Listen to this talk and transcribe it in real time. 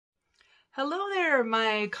Hello there,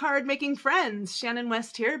 my card making friends. Shannon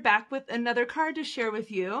West here, back with another card to share with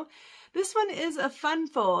you. This one is a fun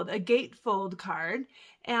fold, a gatefold card,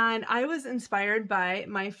 and I was inspired by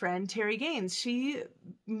my friend Terry Gaines. She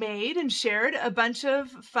made and shared a bunch of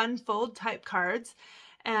fun fold type cards,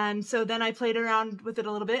 and so then I played around with it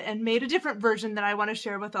a little bit and made a different version that I want to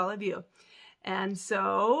share with all of you. And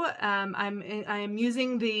so I'm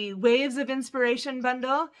using the Waves of Inspiration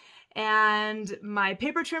bundle and my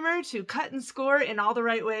paper trimmer to cut and score in all the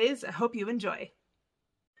right ways. I hope you enjoy.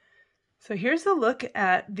 So here's a look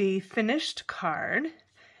at the finished card,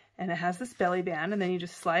 and it has this belly band, and then you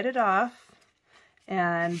just slide it off,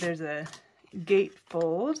 and there's a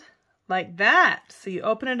gatefold like that. So you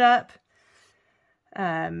open it up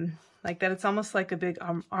like that. It's almost like a big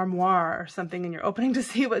armoire or something, and you're opening to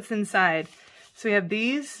see what's inside. So we have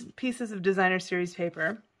these pieces of designer series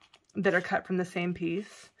paper that are cut from the same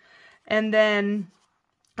piece, and then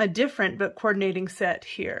a different but coordinating set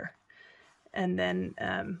here. And then,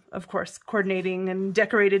 of course, coordinating and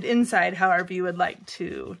decorated inside however you would like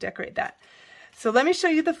to decorate that. So let me show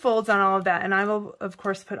you the folds on all of that, and I will, of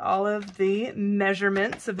course, put all of the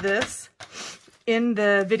measurements of this in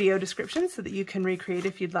the video description so that you can recreate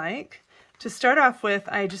if you'd like. To start off with,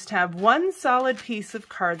 I just have one solid piece of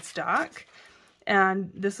cardstock,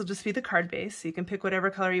 and this will just be the card base, so you can pick whatever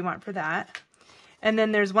color you want for that. And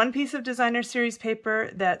then there's one piece of designer series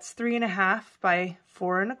paper that's 3.5 by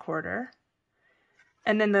 4 1/4.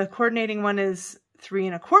 And then the coordinating one is 3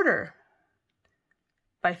 1/4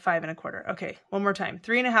 by 5 1/4. Okay, one more time.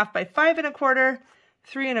 3.5 by 5 1/4,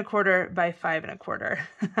 3 1/4 by 5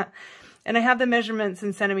 1/4. And I have the measurements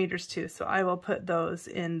in centimeters too, so I will put those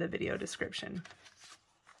in the video description.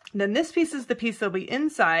 Then this piece is the piece that'll be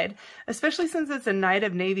inside, especially since it's a Night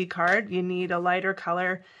of Navy card. You need a lighter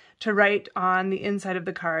color to write on the inside of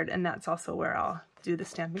the card, and that's also where I'll do the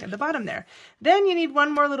stamping at the bottom there. Then you need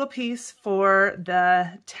one more little piece for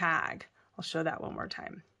the tag. I'll show that one more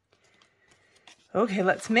time. Okay,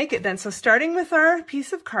 let's make it then. So starting with our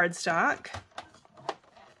piece of cardstock,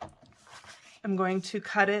 I'm going to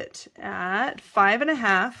cut it at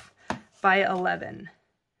 5.5 by 11.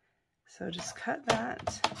 So just cut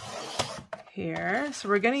that here. So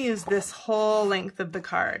we're going to use this whole length of the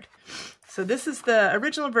card. So this is the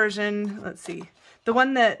original version. Let's see. The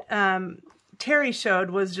one that Terry showed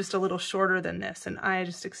was just a little shorter than this, and I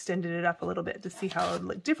just extended it up a little bit to see how it would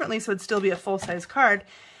look differently so it'd still be a full-size card.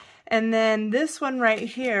 And then this one right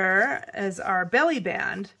here is our belly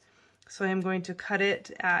band. So I'm going to cut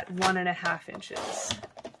it at 1.5 inches.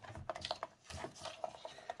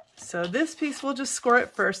 So this piece, we'll just score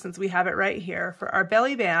it first since we have it right here. For our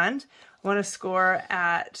belly band, I want to score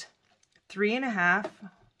at 3.5.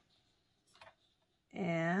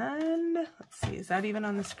 And let's see, is that even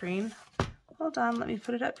on the screen? Hold on, let me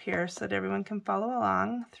put it up here so that everyone can follow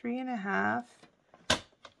along. 3.5.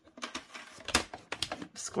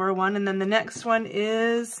 Score 1, and then the next one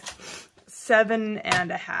is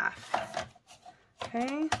 7.5.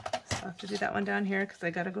 Okay, so I have to do that one down here because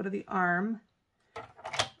I got to go to the arm.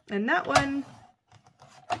 And that one,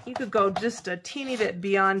 you could go just a teeny bit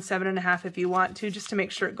beyond 7.5 if you want to, just to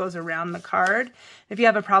make sure it goes around the card. If you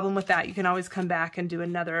have a problem with that, you can always come back and do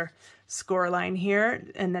another score line here,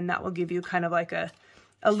 and then that will give you kind of like a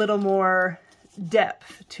little more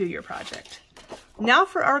depth to your project. Now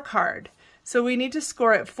for our card. So we need to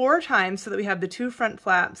score it 4 times so that we have the 2 front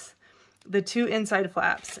flaps, the 2 inside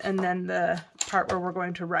flaps, and then the part where we're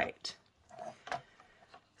going to write.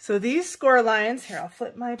 So these score lines, here I'll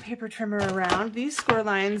flip my paper trimmer around, these score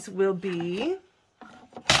lines will be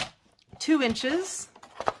 2 inches.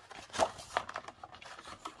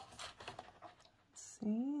 Let's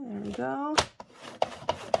see, there we go.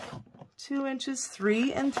 2 inches,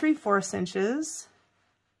 3 3/4 inches.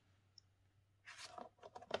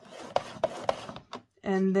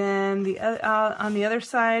 And then on the other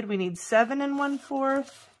side, we need 7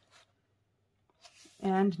 1/4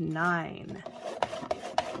 and 9.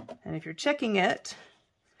 And if you're checking it,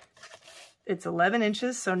 it's 11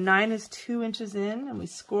 inches, so 9 is 2 inches in, and we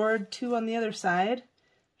scored 2 on the other side.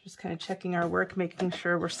 Just kind of checking our work, making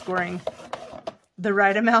sure we're scoring the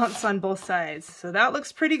right amounts on both sides. So that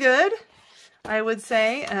looks pretty good, I would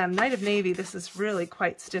say. Night of Navy, this is really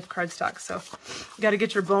quite stiff cardstock, so you got to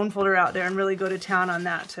get your bone folder out there and really go to town on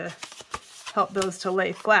that to help those to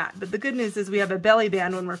lay flat. But the good news is we have a belly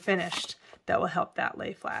band when we're finished that will help that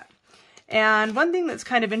lay flat. And one thing that's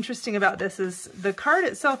kind of interesting about this is the card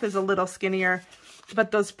itself is a little skinnier,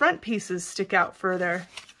 but those front pieces stick out further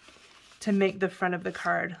to make the front of the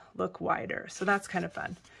card look wider. So that's kind of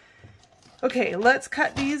fun. Okay, let's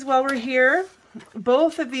cut these while we're here.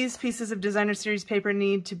 both of these pieces of designer series paper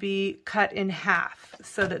need to be cut in half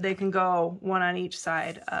so that they can go one on each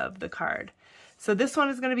side of the card. So this one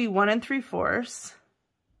is going to be 1 3/4.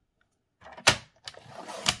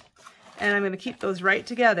 And I'm going to keep those right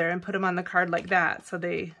together and put them on the card like that so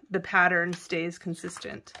the pattern stays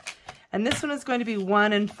consistent. And this one is going to be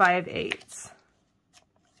 1 5/8.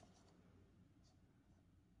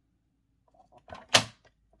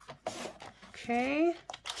 Okay,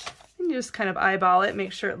 and you just kind of eyeball it,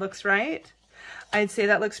 make sure it looks right. I'd say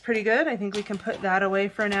that looks pretty good. I think we can put that away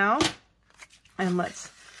for now. And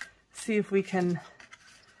let's see if we can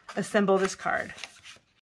assemble this card.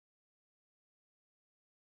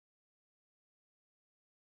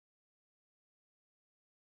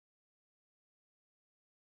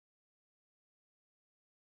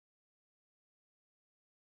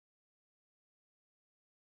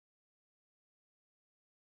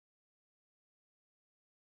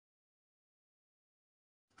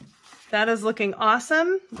 That is looking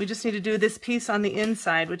awesome. We just need to do this piece on the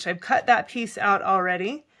inside, which I've cut that piece out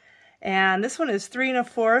already. And this one is 3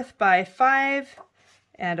 1/4 by 5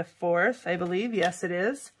 1/4, I believe. Yes, it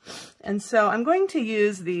is. And so I'm going to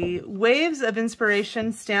use the Waves of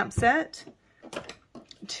Inspiration stamp set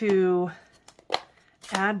to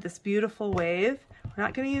add this beautiful wave. We're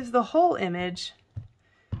not going to use the whole image,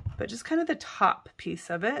 but just kind of the top piece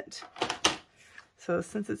of it. So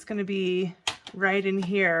since it's going to be right in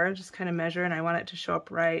here, just kind of measure, and I want it to show up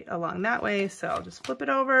right along that way, so I'll just flip it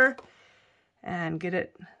over and get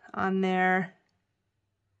it on there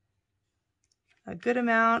a good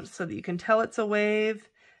amount so that you can tell it's a wave,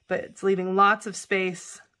 but it's leaving lots of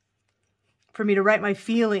space for me to write my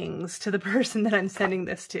feelings to the person that I'm sending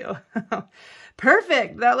this to.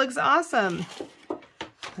 Perfect, that looks awesome.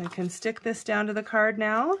 I can stick this down to the card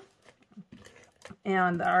now.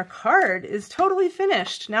 And our card is totally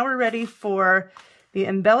finished. Now we're ready for the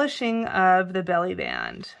embellishing of the belly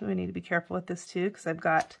band. We need to be careful with this too because I've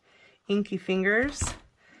got inky fingers.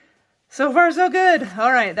 So far so good.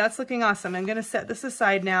 All right, that's looking awesome. I'm going to set this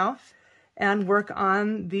aside now and work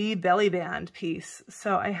on the belly band piece.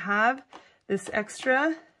 So I have this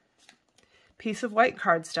extra piece of white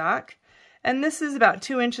cardstock, and this is about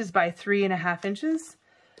 2 inches by 3 1/2 inches.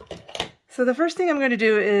 So the first thing I'm going to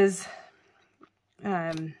do is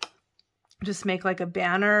just make like a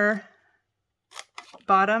banner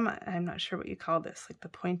bottom. I'm not sure what you call this, like the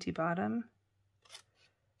pointy bottom,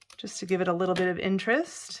 just to give it a little bit of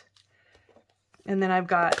interest. And then I've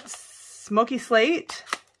got Smoky Slate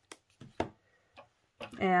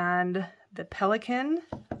and the pelican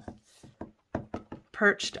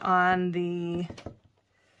perched on the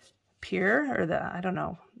pier, or the, I don't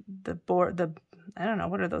know, the board, I don't know,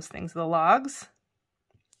 what are those things, the logs?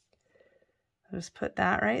 Just put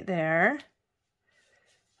that right there.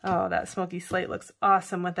 Oh, that Smoky Slate looks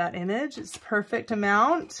awesome with that image. It's perfect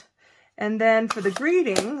amount. And then for the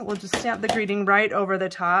greeting, we'll just stamp the greeting right over the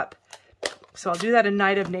top. So I'll do that in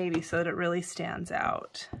Night of Navy so that it really stands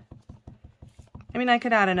out. I mean, I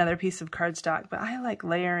could add another piece of cardstock, but I like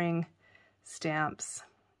layering stamps.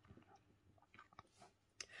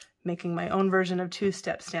 Making my own version of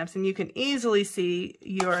 2-step stamps. And you can easily see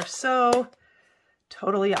you're so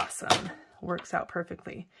totally awesome. Works out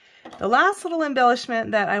perfectly. The last little embellishment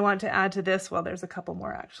that I want to add to this, well, there's a couple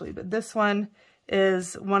more actually, but this one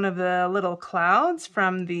is one of the little clouds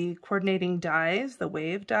from the coordinating dies, the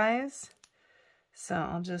wave dies. So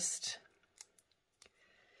I'll just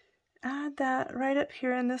add that right up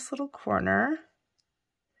here in this little corner.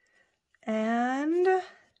 And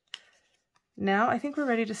now I think we're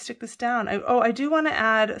ready to stick this down. I do want to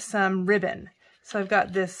add some ribbon. So I've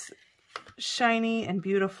got this shiny and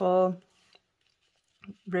beautiful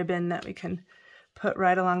ribbon that we can put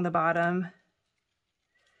right along the bottom.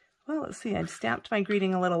 Well, let's see, I stamped my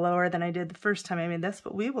greeting a little lower than I did the first time I made this,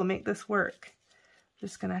 but we will make this work.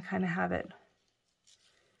 Just gonna kind of have it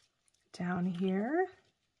down here.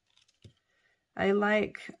 I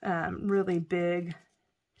like really big,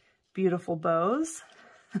 beautiful bows,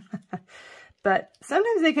 but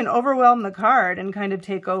sometimes they can overwhelm the card and kind of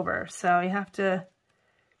take over. So you have to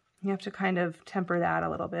kind of temper that a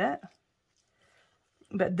little bit.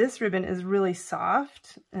 But this ribbon is really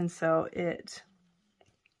soft, and so it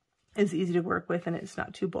is easy to work with and it's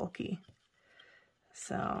not too bulky.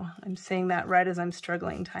 So I'm saying that right as I'm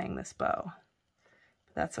struggling tying this bow.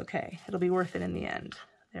 But that's okay. It'll be worth it in the end.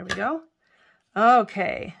 There we go.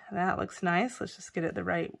 Okay, that looks nice. Let's just get it the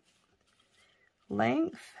right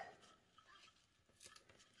length.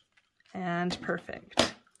 And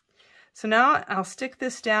perfect. So now I'll stick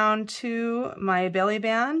this down to my belly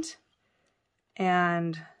band,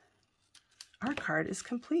 and our card is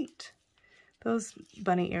complete. Those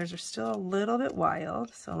bunny ears are still a little bit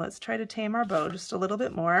wild, so let's try to tame our bow just a little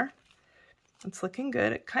bit more. It's looking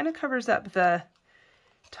good. It kind of covers up the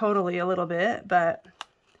totally a little bit, but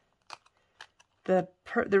the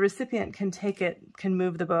recipient can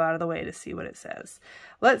move the bow out of the way to see what it says.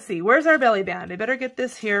 Let's see, where's our belly band? I better get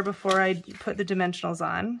this here before I put the dimensionals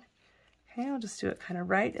on. Okay, I'll just do it kind of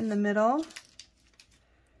right in the middle.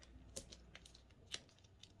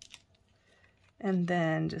 And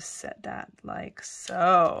then just set that like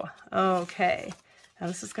so. Okay, now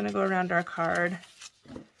this is gonna go around our card.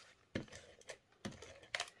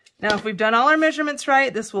 Now, if we've done all our measurements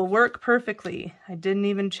right, this will work perfectly. I didn't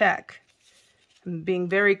even check. I'm being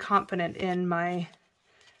very confident in my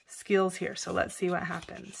skills here, so let's see what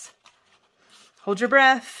happens. Hold your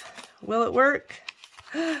breath. Will it work?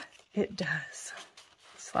 It does.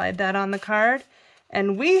 Slide that on the card,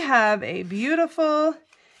 and we have a beautiful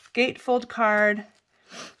gatefold card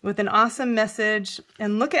with an awesome message,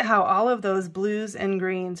 and look at how all of those blues and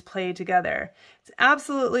greens play together. It's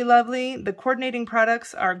absolutely lovely. The coordinating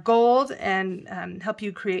products are gold and help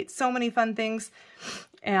you create so many fun things,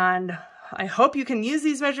 and I hope you can use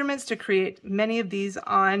these measurements to create many of these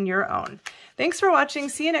on your own. Thanks for watching.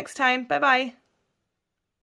 See you next time. Bye-bye.